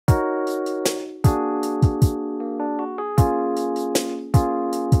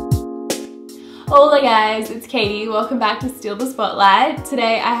Hola guys, it's Katie. Welcome back to Steal the Spotlight.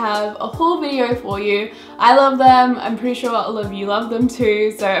 Today I have a haul video for you. I love them. I'm pretty sure all of you love them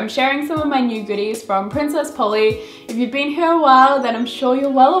too. So I'm sharing some of my new goodies from Princess Polly. If you've been here a while, then I'm sure you're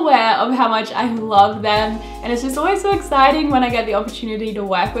well aware of how much I love them. And it's just always so exciting when I get the opportunity to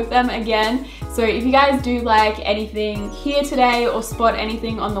work with them again. So if you guys do like anything here today or spot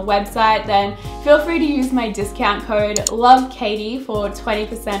anything on the website, then feel free to use my discount code LOVEKATIE for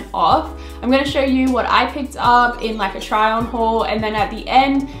 20% off. I'm going to show you what I picked up in like a try on haul, and then at the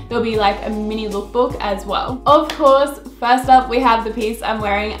end there'll be like a mini lookbook as well. Of course, first up we have the piece I'm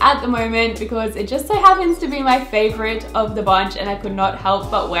wearing at the moment because it just so happens to be my favorite of the bunch and I could not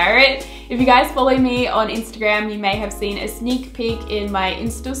help but wear it. If you guys follow me on Instagram, you may have seen a sneak peek in my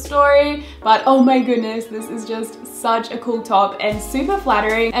Insta story, but oh my goodness, this is just such a cool top and super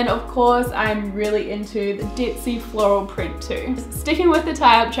flattering. And of course, I'm really into the ditzy floral print too. Sticking with the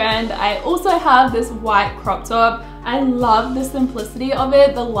tie-up trend, I also have this white crop top. I love the simplicity of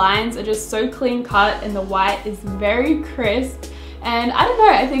it. The lines are just so clean cut and the white is very crisp. And I don't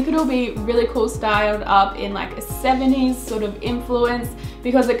know, I think it'll be really cool styled up in like a 70s sort of influence,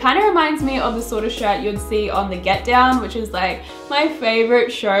 because it kind of reminds me of the sort of shirt you'd see on The Get Down, which is like my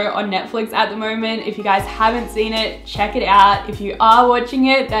favorite show on Netflix at the moment. If you guys haven't seen it, check it out. If you are watching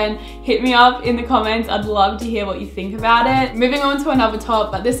it, then hit me up in the comments. I'd love to hear what you think about it. Moving on to another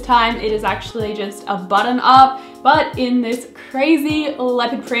top, but this time it is actually just a button up, but in this crazy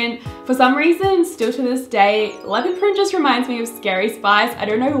leopard print. For some reason, still to this day, leopard print just reminds me of Scary Spice. I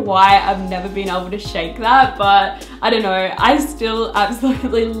don't know why I've never been able to shake that, but I don't know, I still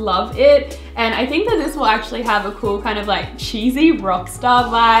absolutely love it. And I think that this will actually have a cool kind of like cheesy rock star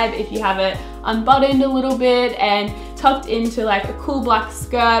vibe if you have it unbuttoned a little bit and tucked into like a cool black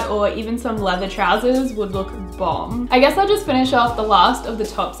skirt, or even some leather trousers would look bomb. I guess I'll just finish off the last of the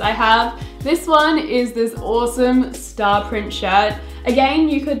tops I have. This one is this awesome star print shirt. Again,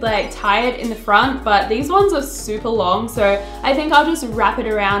 you could like tie it in the front, but these ones are super long, so I think I'll just wrap it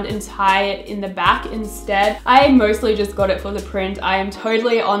around and tie it in the back instead. I mostly just got it for the print. I am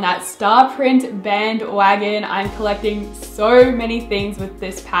totally on that star print bandwagon. I'm collecting so many things with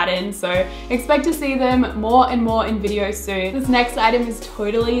this pattern, so expect to see them more and more in videos soon. This next item is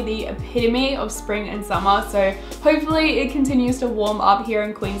totally the epitome of spring and summer, so hopefully it continues to warm up here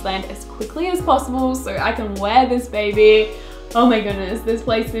in Queensland as quickly as possible so I can wear this baby. Oh my goodness, this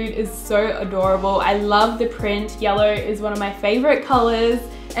play suit is so adorable. I love the print. Yellow is one of my favorite colors,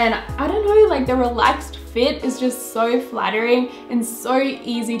 and I don't know, like the relaxed fit is just so flattering and so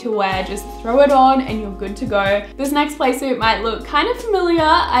easy to wear. Just throw it on and you're good to go. This next play suit might look kind of familiar.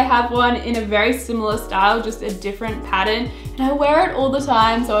 I have one in a very similar style, just a different pattern, and I wear it all the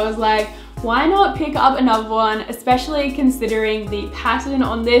time, so I was like, why not pick up another one, especially considering the pattern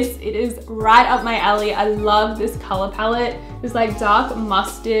on this. It is right up my alley. I love this color palette. It's like dark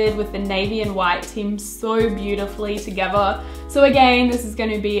mustard with the navy and white team so beautifully together. So again, this is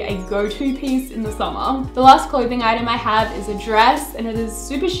going to be a go-to piece in the summer. The last clothing item I have is a dress, and it is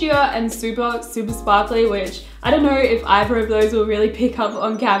super sheer and super sparkly, which I don't know if either of those will really pick up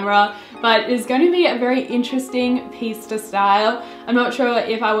on camera, but it's going to be a very interesting piece to style. I'm not sure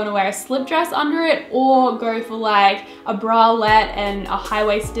if I want to wear a slip dress under it or go for like a bralette and a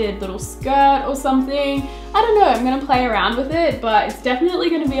high-waisted little skirt or something. I don't know, I'm going to play around with it, but it's definitely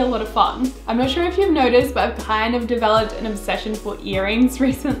going to be a lot of fun. I'm not sure if you've noticed, but I've kind of developed an obsession for earrings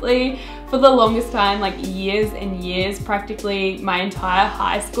recently. For the longest time, like years and years, practically my entire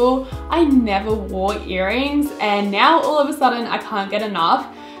high school, I never wore earrings, and now all of a sudden I can't get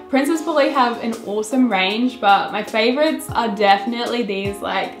enough. Princess Polly have an awesome range, but my favorites are definitely these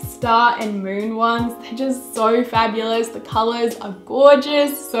like star and moon ones. They're just so fabulous. The colors are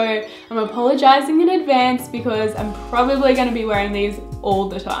gorgeous, so I'm apologizing in advance because I'm probably going to be wearing these all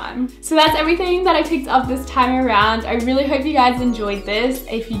the time. So that's everything that I picked up this time around. I really hope you guys enjoyed this.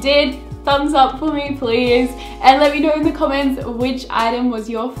 If you did, thumbs up for me please, and let me know in the comments which item was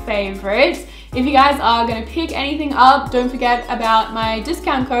your favorite. If you guys are going to pick anything up, don't forget about my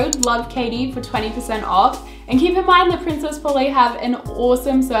discount code LOVEKATIE for 20% off. And keep in mind that Princess Polly have an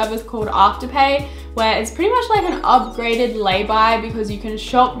awesome service called Afterpay, where it's pretty much like an upgraded lay-by, because you can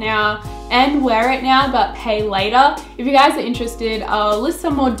shop now and wear it now but pay later. If you guys are interested, I'll list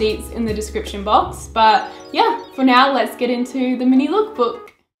some more deets in the description box. But yeah, for now, let's get into the mini lookbook.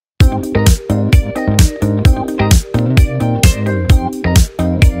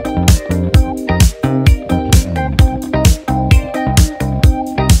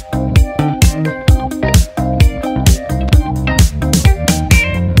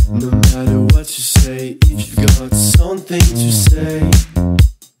 If you've got something to say,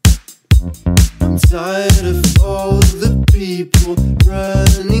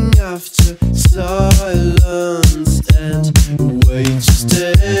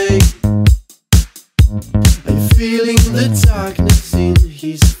 feeling the darkness in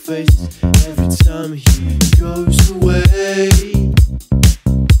his face every time he goes away.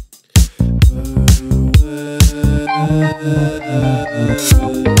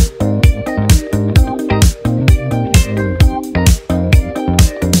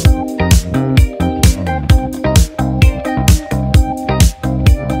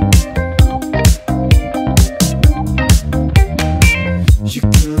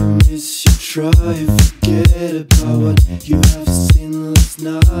 You're gonna miss your try, forget about what you have seen last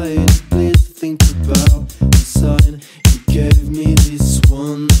night. Please think about the sign you gave me, this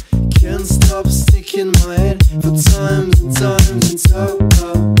one can't stop sticking my head for times and times and times.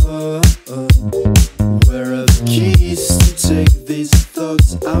 Where are the keys to take these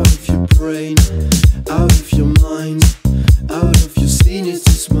thoughts out of your brain, out of your mind, out of your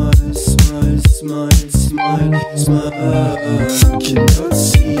sinister smile, smile, smile, smile, smile. Cannot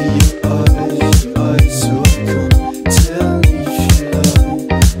see your eyes, so I can't tell if you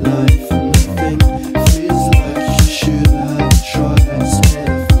lie for nothing. Feels like you should have tried instead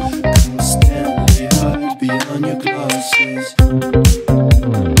of constantly hide behind your glasses.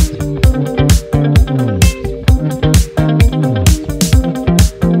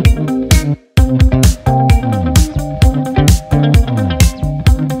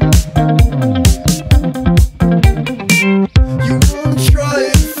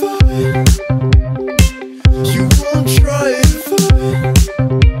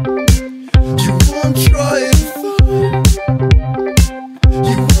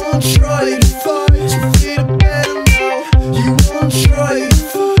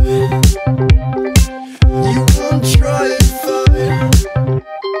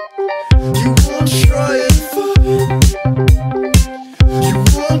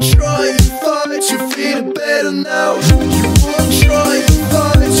 Now